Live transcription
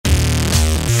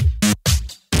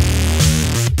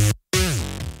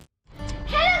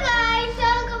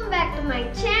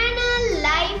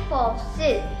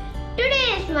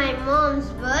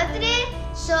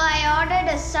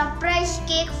a surprise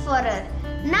cake for her.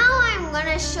 Now I'm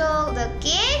gonna show the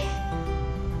cake.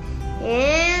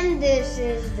 And this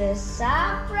is the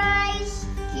surprise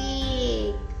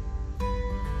cake.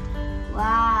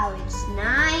 Wow, it's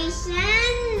nice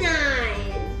and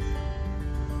nice.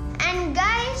 And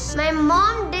guys, my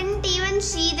mom didn't even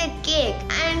see the cake.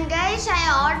 And guys, I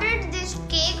ordered this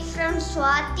cake from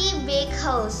Swathi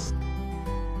Bakehouse.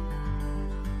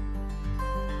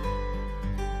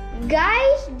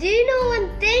 Guys, do you know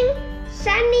one thing?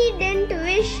 Sunny didn't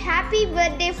wish happy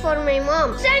birthday for my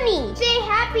mom. Sunny, say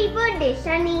happy birthday,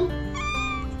 Sunny.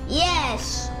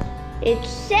 Yes, it's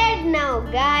said now,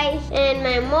 guys. And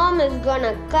my mom is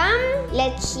gonna come.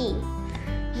 Let's see.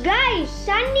 Guys,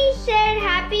 Sunny said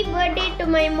happy birthday to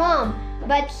my mom.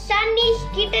 But Sunny's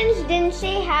kittens didn't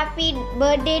say happy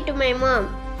birthday to my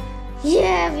mom.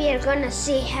 Yeah, we are gonna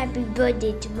say happy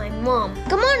birthday to my mom.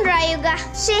 Come on, Rayuga.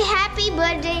 Say happy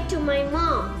birthday to my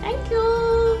mom. Thank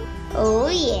you. Oh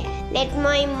yeah. Let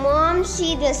my mom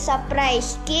see the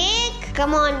surprise cake.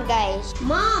 Come on, guys.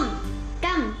 Mom,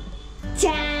 come. Ta!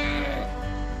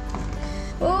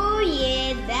 Oh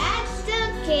yeah, that's the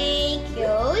cake.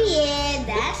 Oh yeah,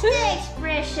 that's the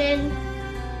expression.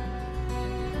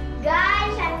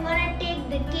 Guys, I'm gonna take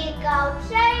the cake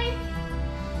outside.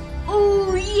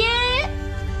 Oh yeah!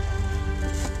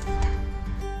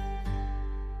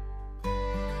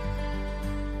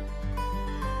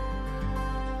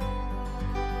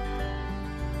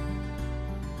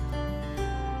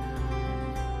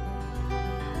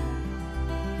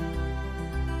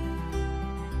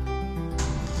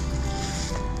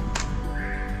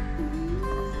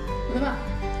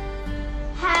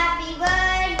 Happy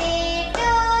birthday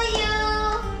to you.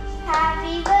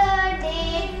 Happy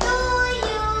birthday to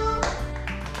you.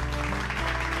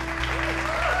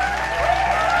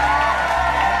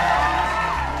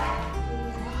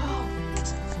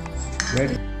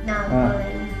 Ready? Now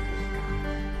going.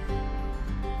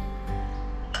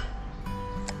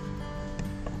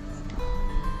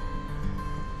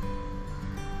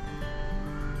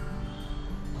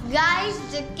 Guys,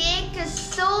 the cake is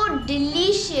so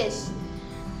delicious.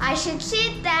 I should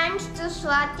say thanks to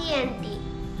Swathi auntie.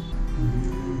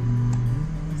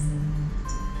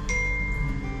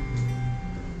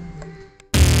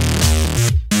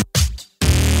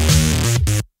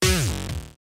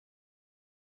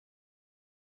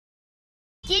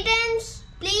 Kittens,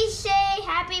 please say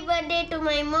happy birthday to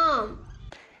my mom.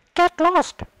 Get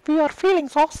lost. We are feeling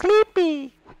so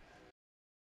sleepy.